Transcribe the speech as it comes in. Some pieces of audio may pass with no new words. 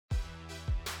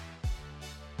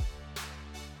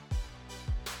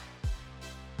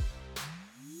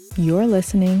You're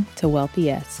listening to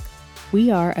Wealthy-esque. We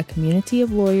are a community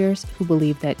of lawyers who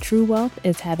believe that true wealth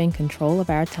is having control of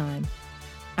our time.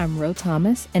 I'm Ro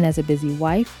Thomas, and as a busy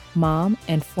wife, mom,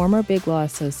 and former Big Law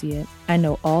associate, I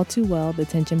know all too well the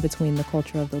tension between the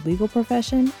culture of the legal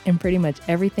profession and pretty much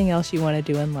everything else you want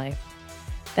to do in life.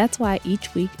 That's why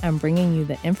each week I'm bringing you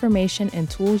the information and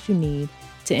tools you need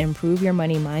to improve your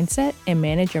money mindset and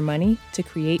manage your money to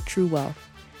create true wealth.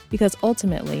 Because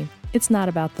ultimately, it's not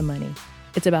about the money.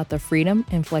 It's about the freedom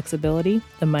and flexibility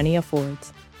the money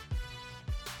affords.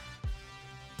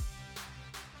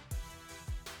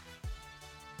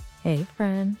 Hey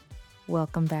friend,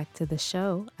 welcome back to the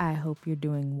show. I hope you're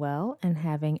doing well and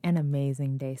having an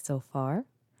amazing day so far.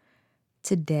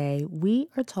 Today, we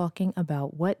are talking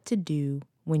about what to do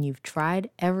when you've tried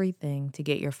everything to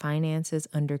get your finances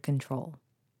under control.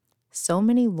 So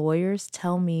many lawyers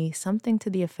tell me something to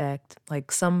the effect,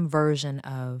 like some version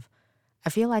of, I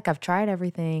feel like I've tried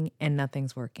everything and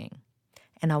nothing's working.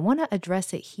 And I want to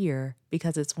address it here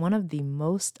because it's one of the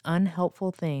most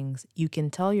unhelpful things you can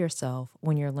tell yourself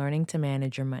when you're learning to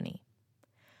manage your money.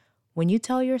 When you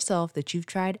tell yourself that you've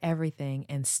tried everything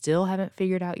and still haven't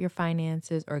figured out your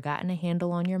finances or gotten a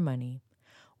handle on your money,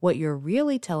 what you're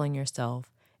really telling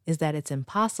yourself is that it's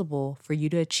impossible for you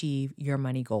to achieve your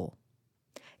money goal.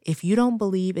 If you don't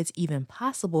believe it's even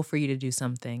possible for you to do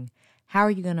something, how are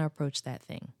you going to approach that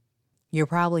thing? You're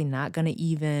probably not going to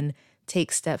even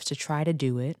take steps to try to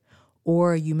do it,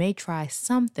 or you may try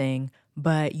something,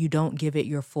 but you don't give it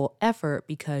your full effort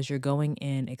because you're going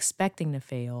in expecting to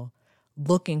fail,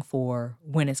 looking for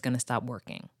when it's going to stop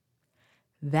working.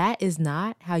 That is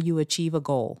not how you achieve a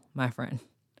goal, my friend.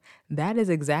 That is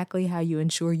exactly how you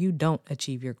ensure you don't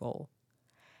achieve your goal.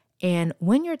 And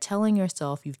when you're telling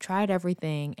yourself you've tried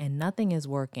everything and nothing is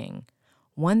working,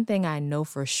 one thing I know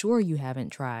for sure you haven't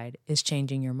tried is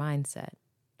changing your mindset.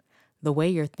 The way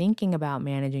you're thinking about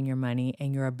managing your money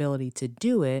and your ability to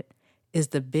do it is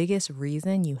the biggest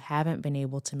reason you haven't been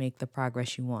able to make the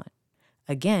progress you want.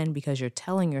 Again, because you're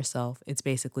telling yourself it's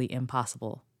basically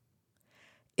impossible.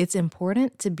 It's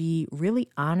important to be really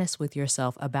honest with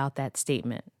yourself about that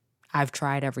statement. I've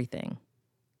tried everything.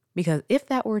 Because if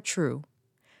that were true,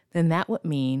 then that would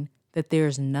mean that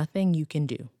there's nothing you can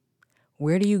do.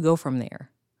 Where do you go from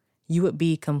there? You would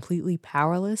be completely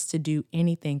powerless to do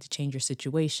anything to change your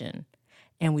situation.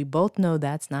 And we both know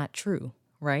that's not true,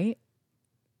 right?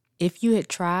 If you had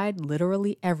tried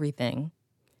literally everything,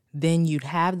 then you'd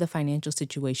have the financial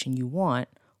situation you want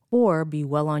or be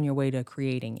well on your way to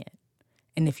creating it.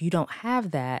 And if you don't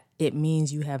have that, it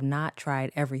means you have not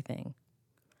tried everything.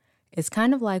 It's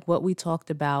kind of like what we talked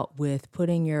about with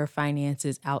putting your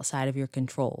finances outside of your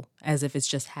control, as if it's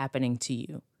just happening to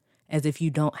you, as if you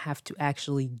don't have to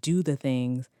actually do the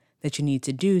things that you need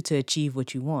to do to achieve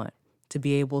what you want, to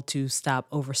be able to stop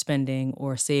overspending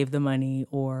or save the money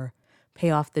or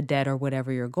pay off the debt or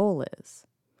whatever your goal is.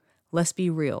 Let's be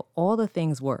real, all the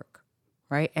things work,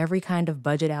 right? Every kind of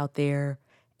budget out there,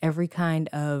 every kind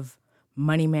of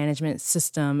money management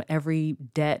system, every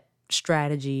debt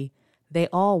strategy, they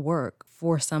all work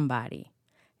for somebody.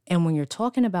 And when you're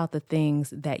talking about the things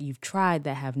that you've tried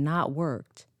that have not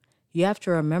worked, you have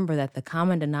to remember that the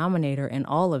common denominator in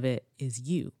all of it is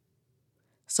you.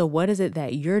 So what is it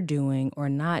that you're doing or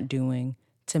not doing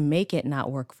to make it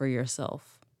not work for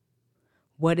yourself?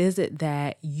 What is it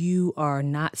that you are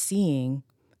not seeing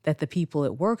that the people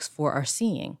it works for are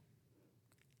seeing?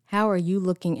 How are you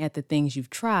looking at the things you've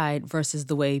tried versus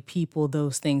the way people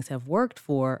those things have worked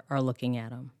for are looking at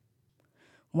them?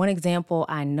 One example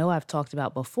I know I've talked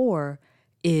about before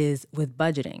is with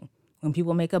budgeting. When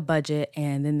people make a budget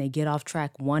and then they get off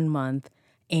track 1 month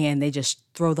and they just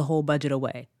throw the whole budget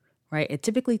away, right? It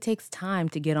typically takes time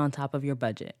to get on top of your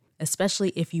budget, especially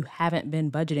if you haven't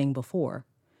been budgeting before.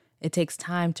 It takes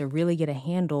time to really get a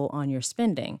handle on your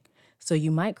spending. So you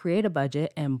might create a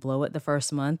budget and blow it the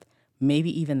first month,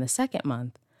 maybe even the second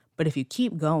month. But if you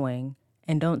keep going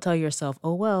and don't tell yourself,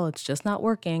 oh, well, it's just not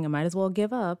working, I might as well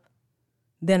give up,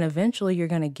 then eventually you're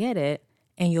going to get it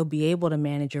and you'll be able to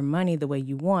manage your money the way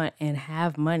you want and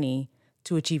have money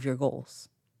to achieve your goals.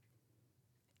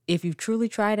 If you've truly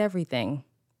tried everything,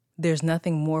 there's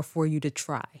nothing more for you to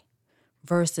try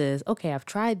versus, okay, I've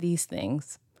tried these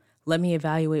things. Let me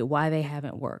evaluate why they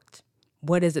haven't worked.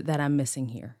 What is it that I'm missing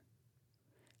here?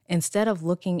 Instead of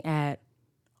looking at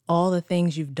all the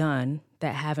things you've done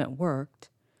that haven't worked,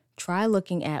 try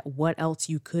looking at what else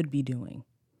you could be doing.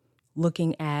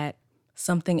 Looking at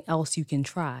something else you can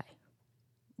try.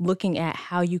 Looking at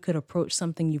how you could approach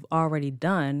something you've already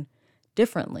done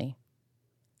differently.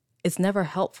 It's never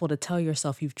helpful to tell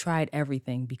yourself you've tried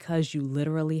everything because you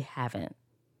literally haven't.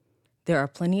 There are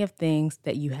plenty of things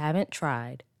that you haven't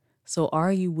tried. So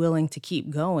are you willing to keep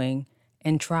going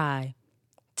and try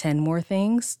 10 more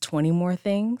things, 20 more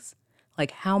things?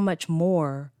 Like, how much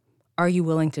more are you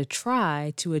willing to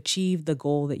try to achieve the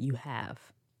goal that you have?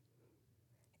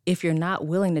 If you're not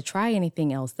willing to try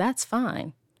anything else, that's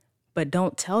fine. But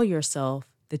don't tell yourself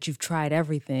that you've tried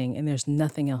everything and there's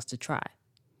nothing else to try.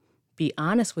 Be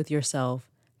honest with yourself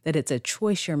that it's a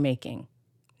choice you're making,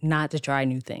 not to try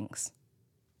new things.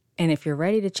 And if you're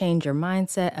ready to change your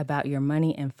mindset about your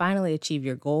money and finally achieve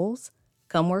your goals,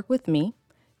 come work with me.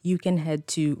 You can head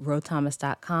to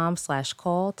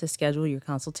rothomas.com/call to schedule your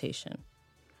consultation.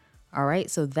 All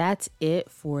right, so that's it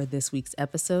for this week's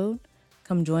episode.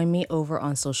 Come join me over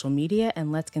on social media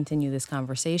and let's continue this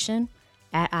conversation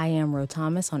at I am Ro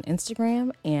Thomas on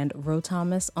Instagram and Ro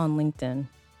Thomas on LinkedIn.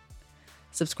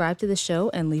 Subscribe to the show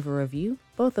and leave a review,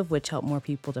 both of which help more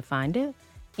people to find it.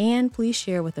 And please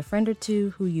share with a friend or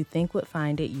two who you think would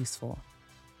find it useful.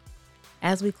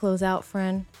 As we close out,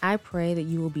 friend, I pray that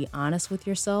you will be honest with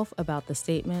yourself about the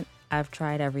statement, I've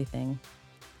tried everything.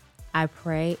 I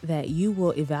pray that you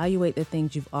will evaluate the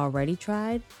things you've already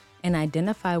tried and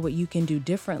identify what you can do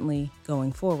differently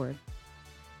going forward.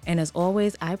 And as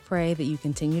always, I pray that you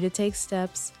continue to take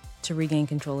steps to regain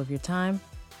control of your time,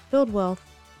 build wealth,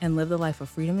 and live the life of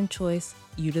freedom and choice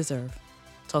you deserve.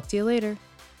 Talk to you later.